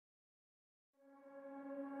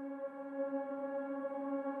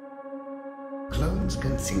Clones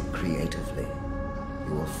can think creatively.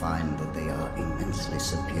 You will find that they are immensely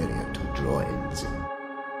superior to droids.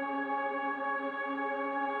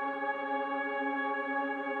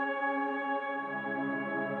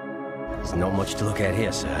 There's not much to look at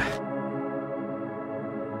here, sir.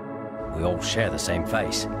 We all share the same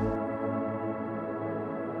face.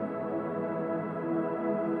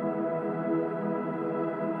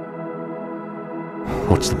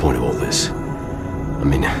 What's the point of all this? I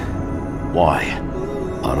mean, why?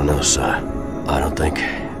 I don't know, sir. I don't think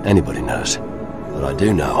anybody knows. But I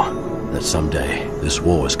do know that someday this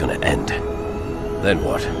war is gonna end. Then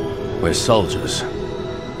what? We're soldiers.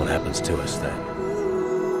 What happens to us then?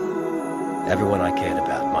 Everyone I cared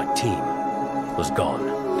about, my team, was gone.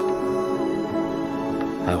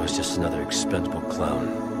 I was just another expendable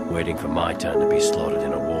clone, waiting for my turn to be slaughtered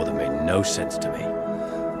in a war that made no sense to me.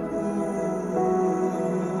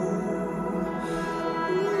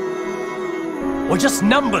 We're just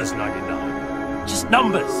numbers, 99. Just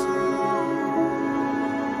numbers.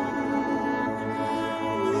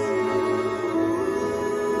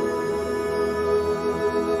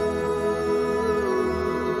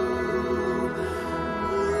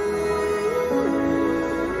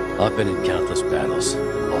 I've been in countless battles,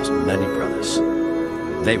 lost many brothers.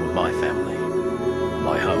 They were my family,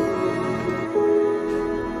 my home.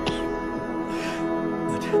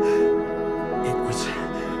 But it was you.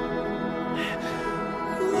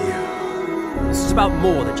 This is about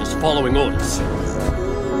more than just following orders.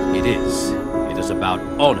 It is. It is about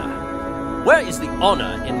honor. Where is the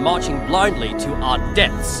honor in marching blindly to our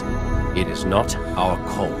deaths? It is not our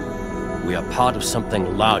call. We are part of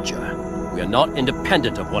something larger. We are not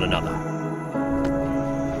independent of one another.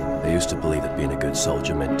 I used to believe that being a good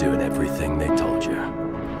soldier meant doing everything they told you.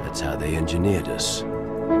 That's how they engineered us.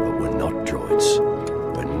 But we're not droids.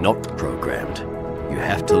 We're not programmed. You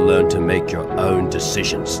have to learn to make your own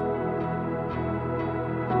decisions.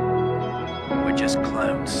 We're just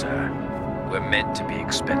clones, sir. We're meant to be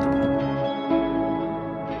expendable.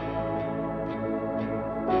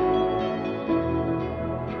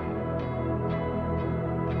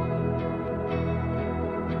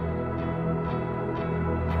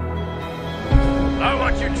 I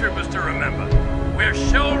want you troopers to remember, we're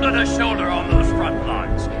shoulder to shoulder on those front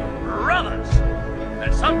lines. Brothers!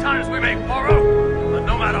 And sometimes we may quarrel, but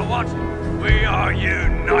no matter what, we are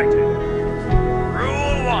united.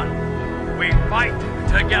 Rule 1, we fight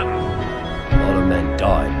together. A lot of men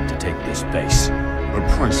died to take this base. The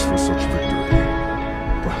price for such victory.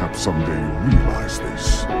 Perhaps someday you realize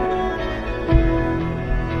this.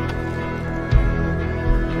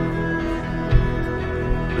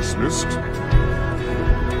 Dismissed?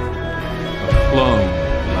 A clone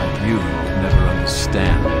like you would never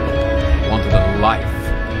understand. Wanted a life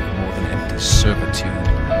more than empty servitude.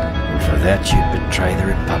 And for that you'd betray the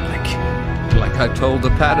Republic. Like I told the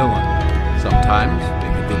Padawan, sometimes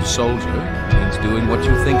being a good soldier means doing what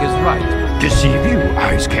you think is right. Deceive you,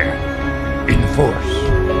 eyes can. In the Force,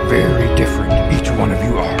 very different each one of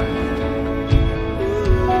you are.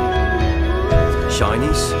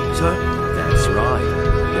 Shinies, sir? That's right.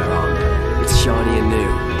 Your honor. It's shiny and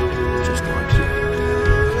new. Just like you.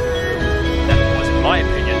 That was, in my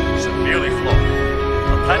opinion, severely flawed.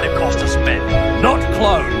 The planet cost us men, not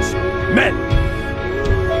clones. Men!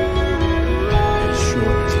 As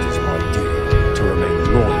sure as it is my duty to remain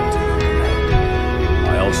loyal to you men,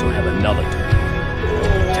 I also have another duty. To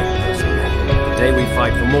protect those men. Today we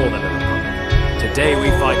fight for more than a Republic. Today we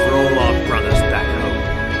fight for all our brothers back home.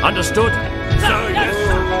 Understood? So, yes,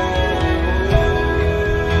 sir.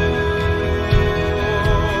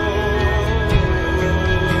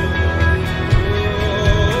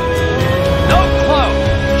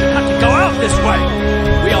 This way.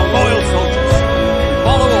 We are loyal soldiers. We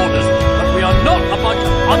follow orders, but we are not a bunch of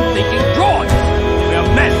unthinking droids. We are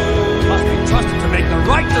men who must be trusted to make the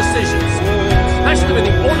right decisions, especially when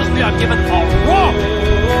the orders we are given are wrong.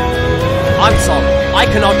 I'm sorry. I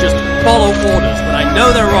cannot just follow orders when I know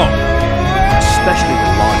they're wrong, especially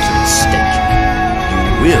when lives are at stake.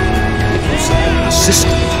 You will if you support the system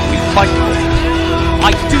we fight for.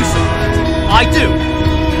 I do support it. I do.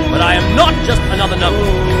 But I am not just another number.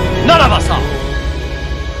 None of us are!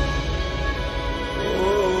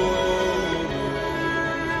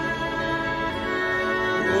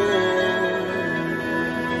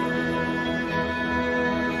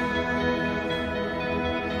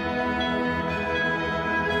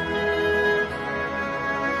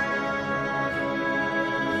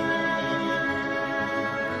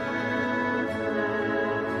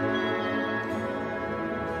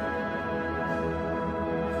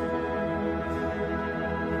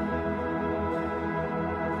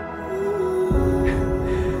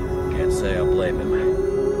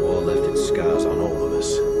 scars on all of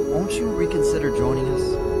us. Won't you reconsider joining us?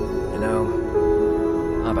 You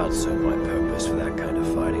know, I've outserved my purpose for that kind of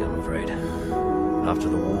fighting, I'm afraid. After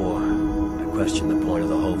the war, I questioned the point of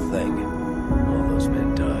the whole thing. All those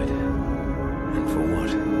men died. And for what?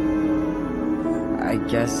 I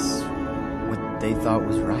guess what they thought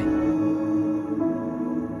was right.